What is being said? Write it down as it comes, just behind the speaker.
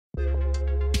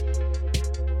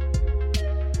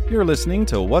You're listening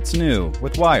to What's New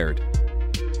with Wired.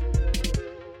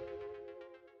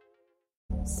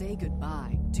 Say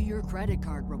goodbye to your credit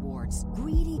card rewards.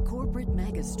 Greedy corporate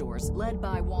mega stores, led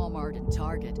by Walmart and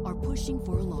Target, are pushing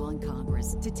for a law in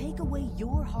Congress to take away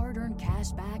your hard-earned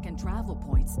cash back and travel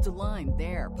points to line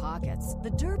their pockets.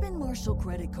 The Durbin-Marshall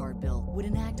credit card bill would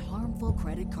enact harmful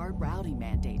credit card routing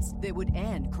mandates that would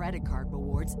end credit card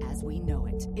rewards as we know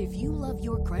it. If you love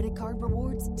your credit card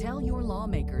rewards, tell your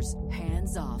lawmakers,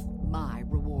 hands off my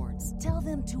rewards. Tell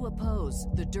them to oppose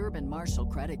the Durbin-Marshall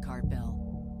credit card bill.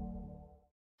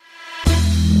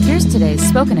 Here's today's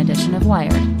spoken edition of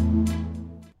Wired.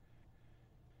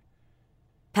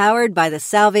 Powered by the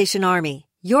Salvation Army,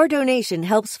 your donation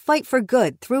helps fight for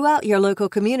good throughout your local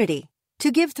community.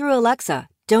 To give through Alexa,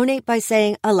 donate by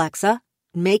saying, "Alexa,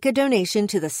 make a donation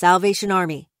to the Salvation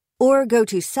Army," or go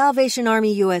to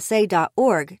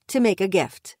salvationarmyusa.org to make a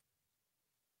gift.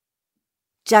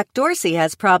 Jack Dorsey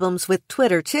has problems with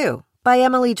Twitter too, by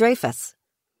Emily Dreyfus.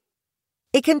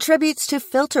 It contributes to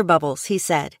filter bubbles, he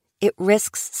said. It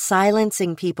risks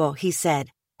silencing people, he said.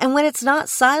 And when it's not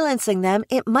silencing them,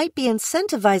 it might be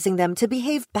incentivizing them to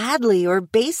behave badly or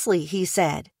basely, he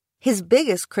said. His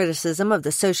biggest criticism of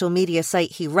the social media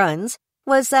site he runs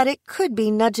was that it could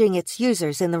be nudging its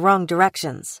users in the wrong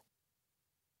directions.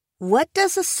 What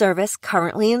does a service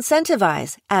currently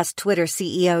incentivize? Asked Twitter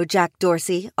CEO Jack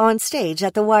Dorsey on stage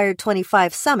at the Wired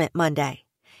 25 Summit Monday.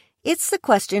 It's the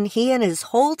question he and his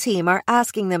whole team are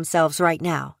asking themselves right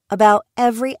now about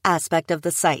every aspect of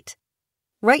the site.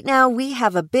 Right now, we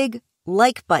have a big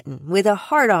like button with a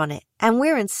heart on it, and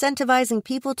we're incentivizing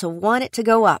people to want it to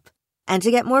go up and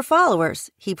to get more followers,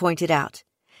 he pointed out.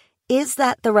 Is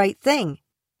that the right thing?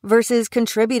 Versus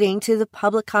contributing to the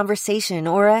public conversation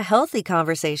or a healthy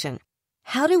conversation?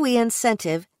 How do we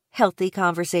incentive healthy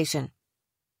conversation?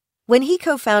 When he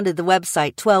co-founded the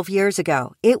website 12 years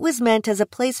ago, it was meant as a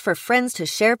place for friends to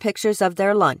share pictures of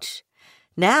their lunch.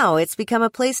 Now it's become a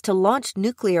place to launch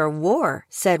nuclear war,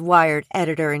 said Wired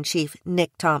editor-in-chief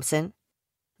Nick Thompson.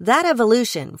 That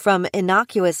evolution from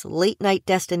innocuous late-night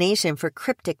destination for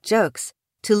cryptic jokes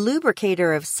to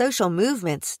lubricator of social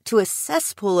movements to a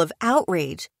cesspool of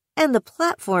outrage and the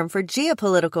platform for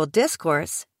geopolitical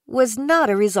discourse was not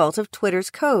a result of Twitter's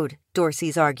code,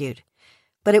 Dorsey's argued.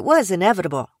 But it was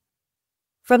inevitable.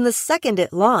 From the second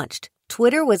it launched,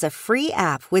 Twitter was a free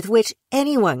app with which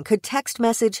anyone could text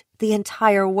message the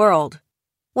entire world.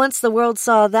 Once the world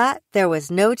saw that, there was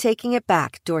no taking it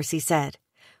back, Dorsey said.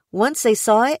 Once they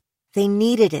saw it, they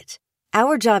needed it.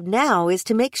 Our job now is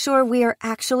to make sure we are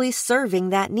actually serving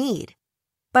that need.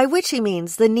 By which he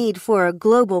means the need for a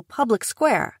global public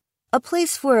square, a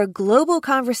place for a global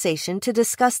conversation to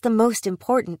discuss the most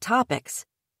important topics.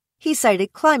 He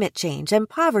cited climate change and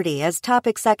poverty as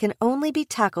topics that can only be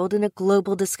tackled in a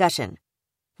global discussion,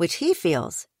 which he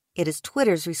feels it is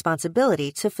Twitter's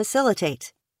responsibility to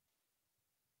facilitate.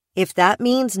 If that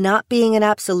means not being an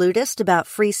absolutist about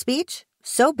free speech,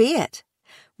 so be it.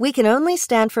 We can only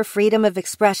stand for freedom of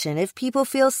expression if people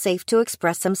feel safe to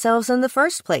express themselves in the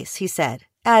first place, he said,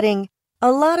 adding,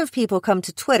 a lot of people come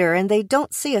to Twitter and they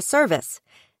don't see a service.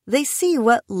 They see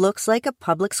what looks like a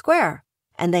public square.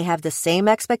 And they have the same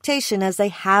expectation as they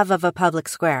have of a public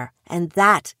square, and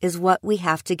that is what we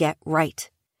have to get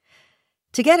right.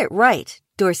 To get it right,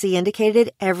 Dorsey indicated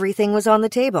everything was on the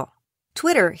table.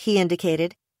 Twitter, he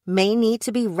indicated, may need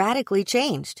to be radically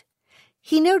changed.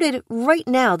 He noted right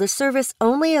now the service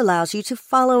only allows you to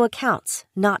follow accounts,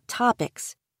 not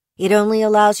topics. It only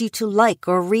allows you to like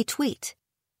or retweet.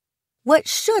 What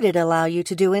should it allow you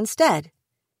to do instead?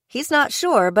 He's not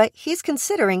sure, but he's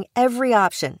considering every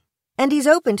option. And he's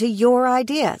open to your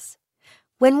ideas.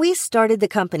 When we started the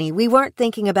company, we weren't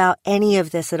thinking about any of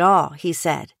this at all, he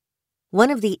said. One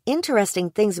of the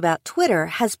interesting things about Twitter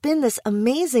has been this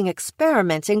amazing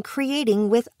experiment in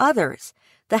creating with others.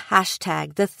 The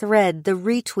hashtag, the thread, the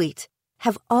retweet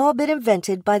have all been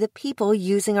invented by the people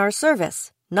using our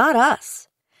service, not us.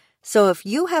 So if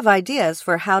you have ideas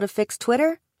for how to fix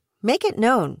Twitter, make it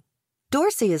known.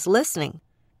 Dorsey is listening.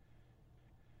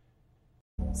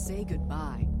 Say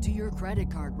goodbye to your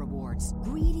credit card rewards.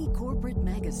 Greedy corporate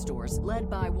mega stores, led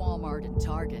by Walmart and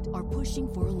Target, are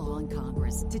pushing for a law in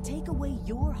Congress to take away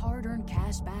your hard-earned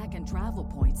cash back and travel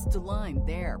points to line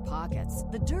their pockets.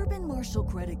 The Durbin-Marshall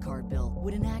credit card bill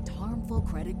would enact harmful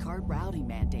credit card routing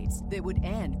mandates that would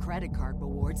end credit card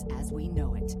rewards as we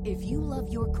know it. If you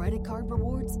love your credit card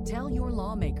rewards, tell your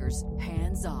lawmakers,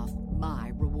 hands off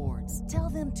my rewards.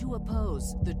 Tell them to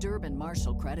oppose the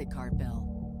Durbin-Marshall credit card bill.